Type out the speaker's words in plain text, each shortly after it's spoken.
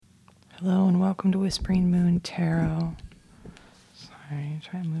Hello and welcome to Whispering Moon Tarot. Sorry,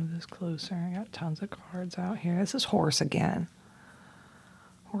 try to move this closer. I got tons of cards out here. This is horse again.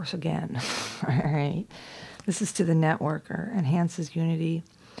 Horse again. All right. This is to the networker. Enhances unity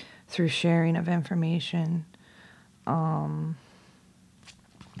through sharing of information,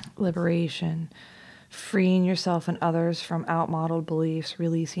 liberation, freeing yourself and others from outmodeled beliefs,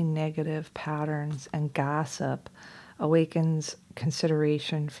 releasing negative patterns and gossip, awakens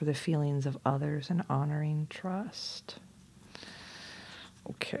consideration for the feelings of others and honoring trust.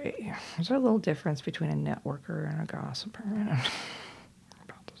 Okay, there's a little difference between a networker and a gossiper.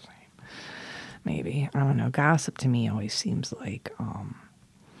 About the same. Maybe. I don't know. Gossip to me always seems like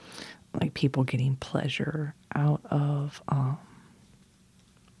people getting pleasure out of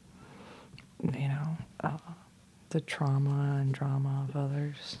the trauma and drama of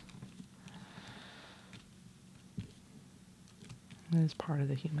others. It is part of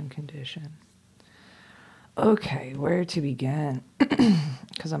the human condition. Okay, where to begin?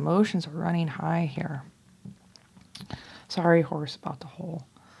 Because emotions are running high here. Sorry, horse, about the whole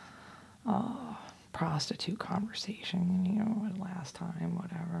prostitute conversation, last time,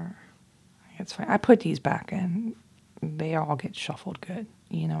 whatever. It's fine. I put these back in. They all get shuffled good.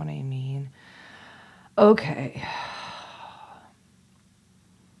 You know what I mean? Okay.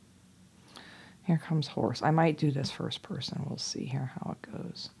 Here comes horse. I might do this first person. We'll see here how it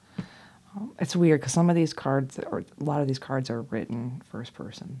goes. It's weird because some of these cards, or a lot of these cards, are written first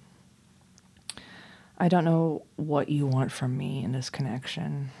person. I don't know what you want from me in this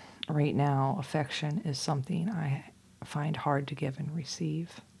connection. Right now, affection is something I find hard to give and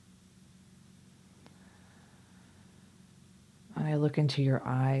receive. When I look into your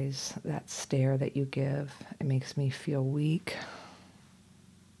eyes, that stare that you give, it makes me feel weak.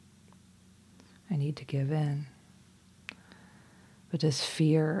 I need to give in. But this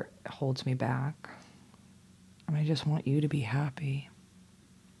fear holds me back. And I just want you to be happy,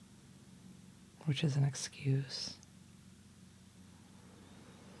 which is an excuse.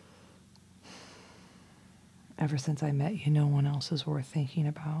 Ever since I met you, no one else is worth thinking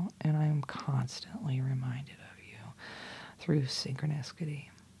about, and I am constantly reminded of you through synchronicity.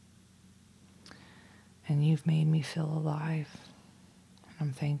 And you've made me feel alive, and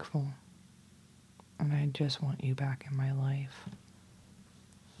I'm thankful. And I just want you back in my life.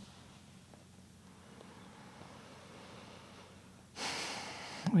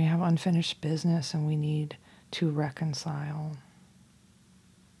 We have unfinished business and we need to reconcile.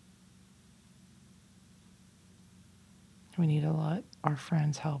 We need to let our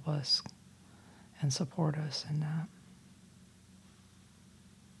friends help us and support us in that.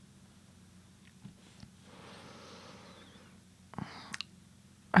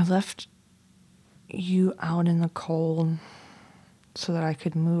 I left you out in the cold so that I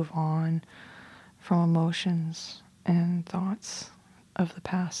could move on from emotions and thoughts of the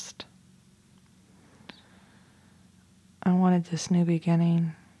past. I wanted this new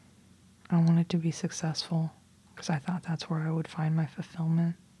beginning. I wanted to be successful because I thought that's where I would find my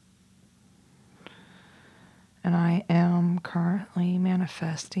fulfillment. And I am currently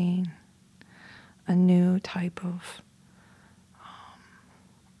manifesting a new type of,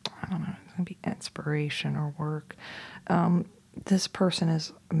 I don't know, it's going to be inspiration or work. This person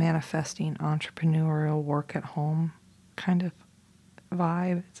is manifesting entrepreneurial work at home kind of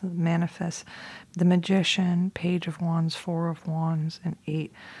vibe. It's a manifest, the Magician, Page of Wands, Four of Wands, and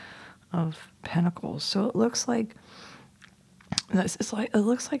Eight of Pentacles. So it looks like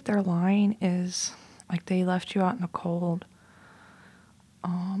their line is like they left you out in the cold,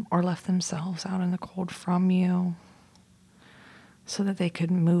 or left themselves out in the cold from you, so that they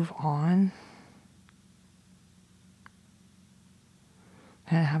could move on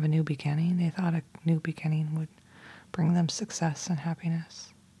and have a new beginning. They thought a new beginning would bring them success and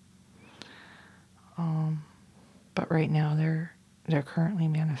happiness. But right now they're currently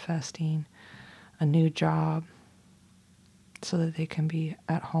manifesting a new job so that they can be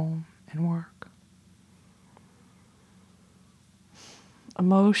at home and work.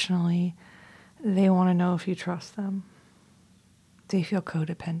 Emotionally, they want to know if you trust them. They feel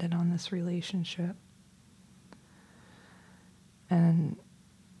codependent on this relationship. And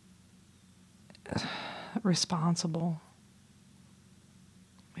responsible.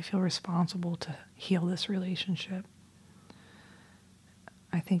 We feel responsible to heal this relationship.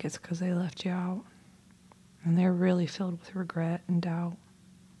 I think it's because they left you out. And they're really filled with regret and doubt.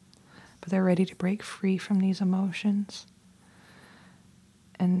 But they're ready to break free from these emotions.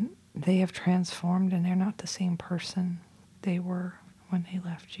 And they have transformed, and they're not the same person they were when they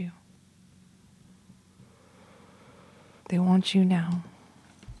left you. They want you now.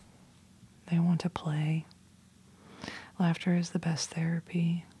 They want to play. Laughter is the best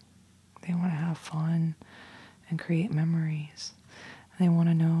therapy. They want to have fun and create memories. They want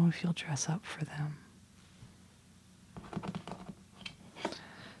to know if you'll dress up for them.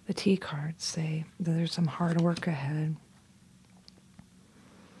 The T cards say that there's some hard work ahead.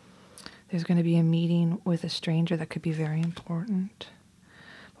 There's going to be a meeting with a stranger that could be very important.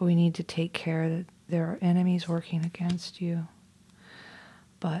 But we need to take care that there are enemies working against you.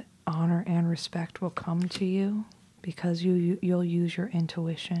 But honor and respect will come to you because you'll use your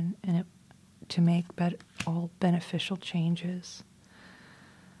intuition and it to make all beneficial changes.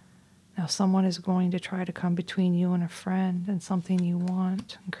 Now, someone is going to try to come between you and a friend and something you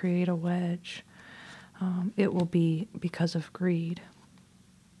want and create a wedge. It will be because of greed.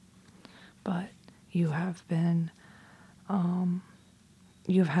 But you have been,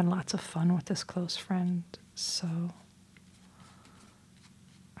 you've had lots of fun with this close friend, so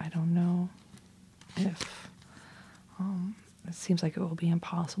I don't know if it seems like it will be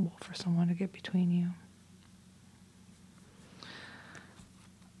impossible for someone to get between you.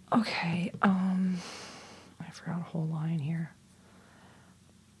 Okay, I forgot a whole line here.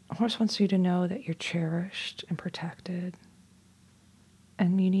 Horse wants you to know that you're cherished and protected,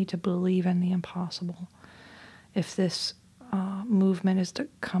 and you need to believe in the impossible. If this movement is to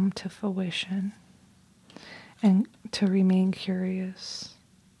come to fruition, and to remain curious,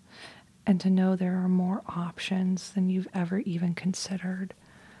 and to know there are more options than you've ever even considered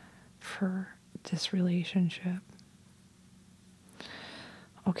for this relationship.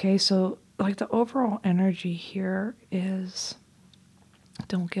 Okay, so like the overall energy here is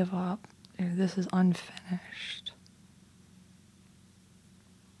don't give up. This is unfinished.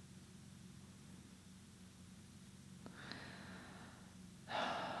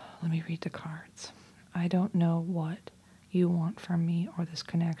 Let me read the cards. I don't know what you want from me or this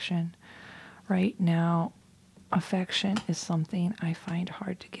connection. Right now, affection is something I find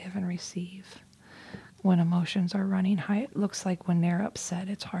hard to give and receive. When emotions are running high, it looks like when they're upset,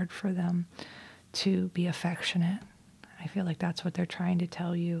 it's hard for them to be affectionate. I feel like that's what they're trying to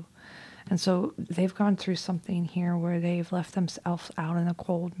tell you. And so they've gone through something here where they've left themselves out in the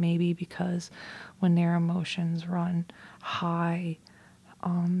cold, maybe because when their emotions run high,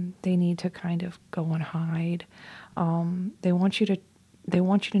 they need to kind of go and hide. They want you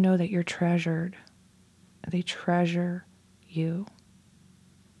to know that you're treasured. They treasure you.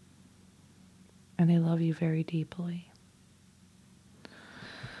 And they love you very deeply.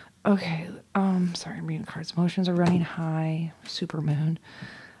 Okay, sorry, I'm reading cards. Emotions are running high. Supermoon.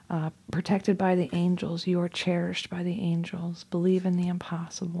 Protected by the angels. You are cherished by the angels. Believe in the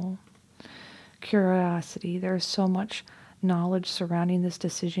impossible. Curiosity. There is so much knowledge surrounding this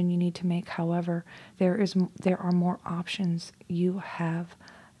decision you need to make. However, there are more options you have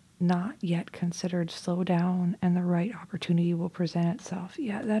not yet considered. Slow down and the right opportunity will present itself.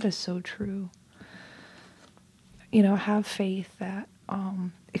 Yeah, that is so true. You know, have faith that,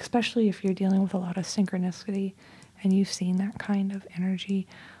 especially if you're dealing with a lot of synchronicity and you've seen that kind of energy,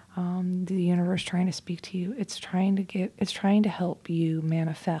 the universe trying to speak to you, it's trying to help you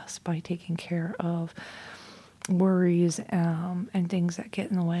manifest by taking care of worries and things that get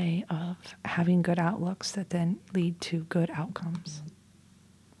in the way of having good outlooks that then lead to good outcomes.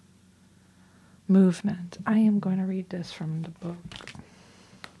 Movement. I am going to read this from the book.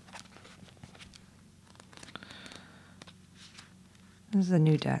 This is a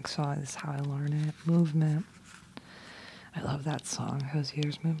new deck, so this is how I learn it. Movement. I love that song,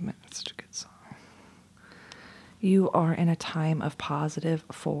 Hosier's Movement. It's such a good song. You are in a time of positive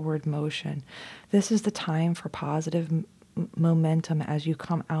forward motion. This is the time for positive momentum as you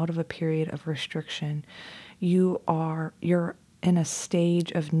come out of a period of restriction. You're in a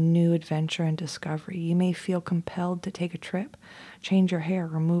stage of new adventure and discovery. You may feel compelled to take a trip, change your hair,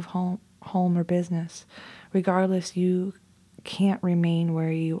 or move home or business. Regardless, you can't remain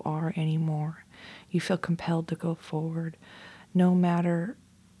where you are anymore. You feel compelled to go forward. No matter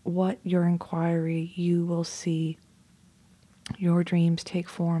what your inquiry, you will see your dreams take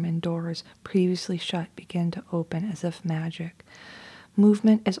form and doors previously shut begin to open as if magic.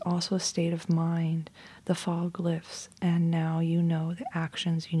 Movement is also a state of mind. The fog lifts, and now you know the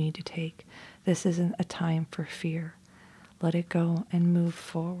actions you need to take. This isn't a time for fear. Let it go and move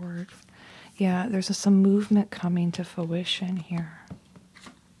forward. Yeah, there's some movement coming to fruition here.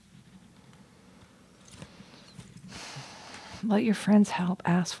 Let your friends help.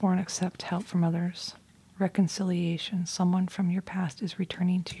 Ask for and accept help from others. Reconciliation. Someone from your past is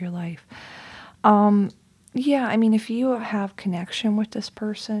returning to your life. Yeah, I mean, if you have connection with this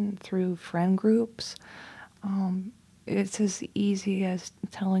person through friend groups, it's as easy as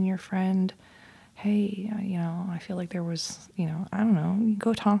telling your friend, hey, I feel like there was, I don't know,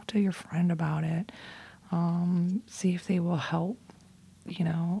 go talk to your friend about it. See if they will help, you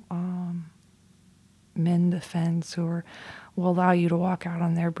know, mend the fence or will allow you to walk out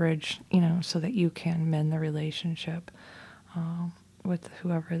on their bridge, so that you can mend the relationship with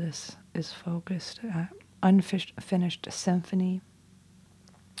whoever this is focused at. Unfinished symphony.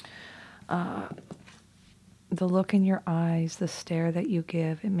 The look in your eyes, the stare that you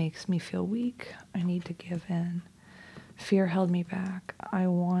give, it makes me feel weak. I need to give in. Fear held me back. I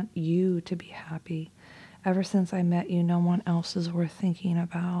want you to be happy. Ever since I met you, no one else is worth thinking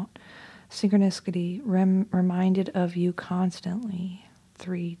about. Synchronicity, reminded of you constantly.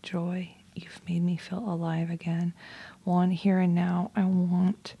 3, joy. You've made me feel alive again. 1, here and now. I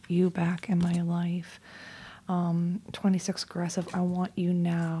want you back in my life. 26, aggressive. I want you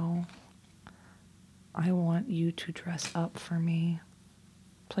now. I want you to dress up for me.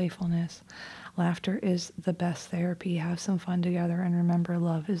 Playfulness. Laughter is the best therapy. Have some fun together and remember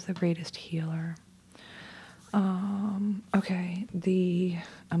love is the greatest healer. Okay, the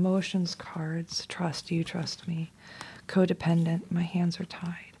emotions cards. Trust you, trust me. Codependent. My hands are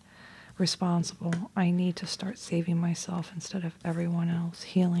tied. Responsible. I need to start saving myself instead of everyone else.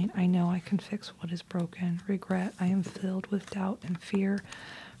 Healing. I know I can fix what is broken. Regret. I am filled with doubt and fear.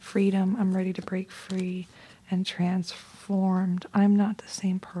 Freedom. I'm ready to break free and transformed. I'm not the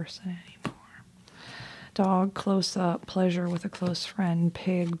same person anymore. Dog, close up, pleasure with a close friend.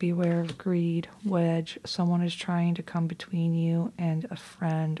 Pig, beware of greed. Wedge, someone is trying to come between you and a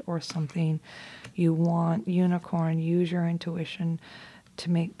friend or something you want. Unicorn, use your intuition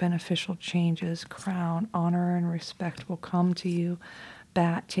to make beneficial changes. Crown, honor and respect will come to you.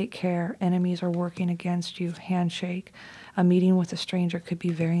 Bat, take care. Enemies are working against you. Handshake, a meeting with a stranger could be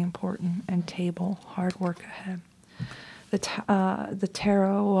very important. And table, hard work ahead. The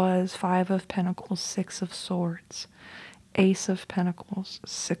tarot was 5 of Pentacles, 6 of Swords, Ace of Pentacles,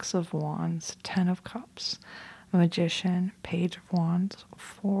 6 of Wands, 10 of Cups, Magician, Page of Wands,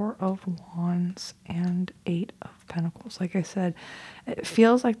 4 of Wands, and 8 of Pentacles. Like I said, it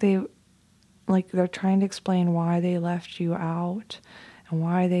feels like they're trying to explain why they left you out and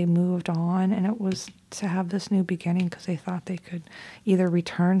why they moved on, and it was to have this new beginning because they thought they could either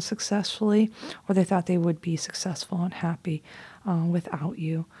return successfully or they thought they would be successful and happy without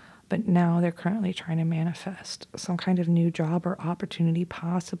you. But now they're currently trying to manifest some kind of new job or opportunity,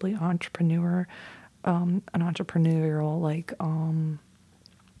 possibly an entrepreneurial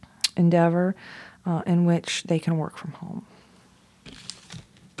endeavor in which they can work from home.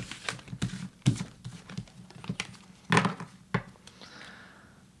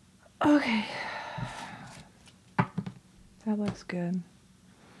 Okay. That looks good.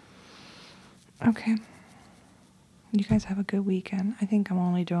 Okay. You guys have a good weekend. I think I'm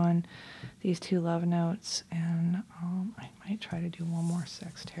only doing these 2 love notes, and I might try to do one more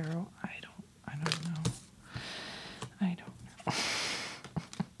sex tarot. I don't know.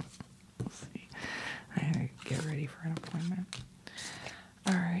 We'll see. I gotta get ready for an appointment.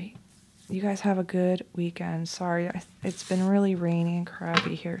 All right. You guys have a good weekend. Sorry, it's been really rainy and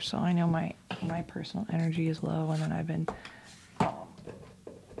crabby here, so I know my personal energy is low, and then I've been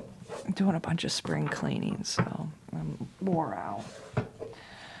doing a bunch of spring cleaning, so I'm wore out.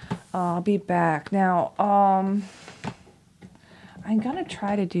 I'll be back. Now, I'm gonna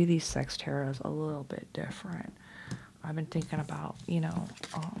try to do these sex tarots a little bit different. I've been thinking about,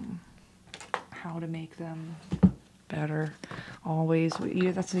 how to make them better. Always,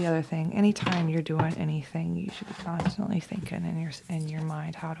 that's the other thing. Anytime you're doing anything, you should be constantly thinking in your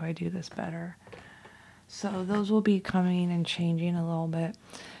mind, how do I do this better? So those will be coming and changing a little bit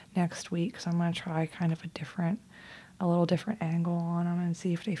next week. So I'm going to try kind of a little different angle on them and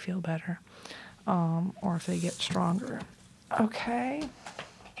see if they feel better, or if they get stronger. Okay.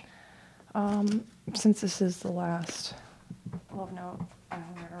 Since this is the last love note, I'm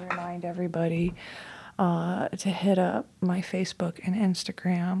going to remind everybody to hit up my Facebook and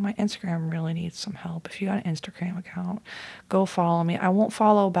Instagram. My Instagram really needs some help. If you got an Instagram account, go follow me. I won't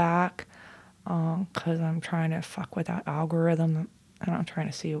follow back because I'm trying to fuck with that algorithm, and I'm trying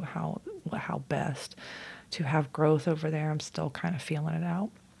to see how best to have growth over there. I'm still kind of feeling it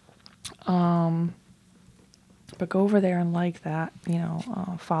out. But go over there and like that,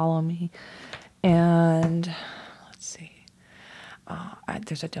 follow me. And let's see.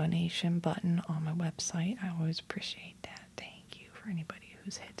 There's a donation button on my website. I always appreciate that. Thank you for anybody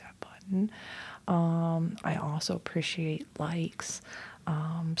who's hit that button. I also appreciate likes,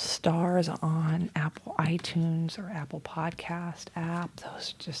 stars on Apple iTunes or Apple Podcast app.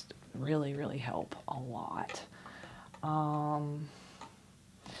 Those just really, really help a lot.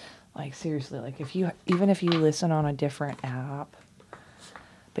 Like seriously, like even if you listen on a different app,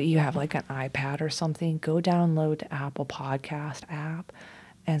 but you have like an iPad or something, go download the Apple Podcast app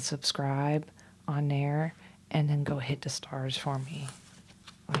and subscribe on there, and then go hit the stars for me.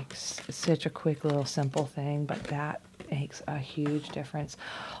 Like such a quick little simple thing, but that makes a huge difference.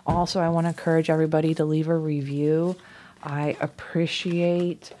 Also, I want to encourage everybody to leave a review. I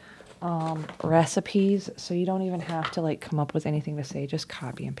appreciate recipes, so you don't even have to like come up with anything to say. Just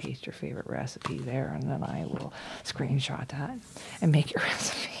copy and paste your favorite recipe there, and then I will screenshot that and make your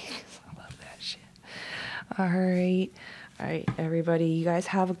recipes. I love that shit. All right, everybody. You guys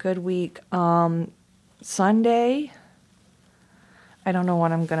have a good week. Sunday, I don't know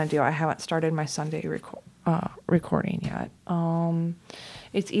what I'm gonna do. I haven't started my Sunday recording yet.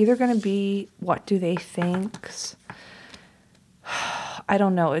 It's either gonna be What Do They Think's. I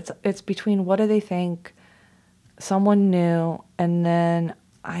don't know. It's between What Do They Think, someone new, and then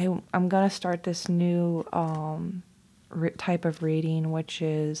I'm gonna start this new type of reading, which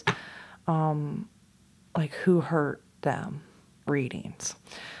is like Who Hurt Them readings,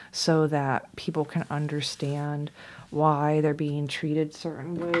 so that people can understand why they're being treated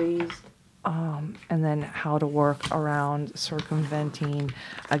certain ways, and then how to work around circumventing,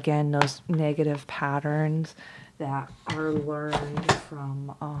 again, those negative patterns that are learned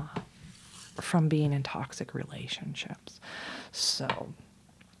from being in toxic relationships. So,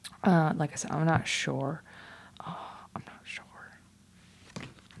 like I said, I'm not sure. I'm not sure.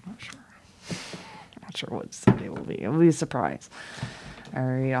 I'm not sure what Sunday will be. It'll be a surprise. All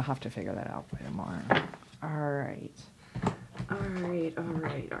right, I'll have to figure that out by tomorrow. All right.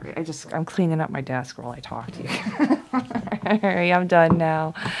 I'm cleaning up my desk while I talk to you. All right, I'm done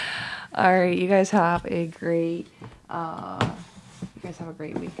now. All right, you guys have a great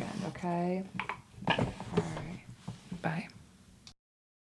weekend, okay? All right. Bye.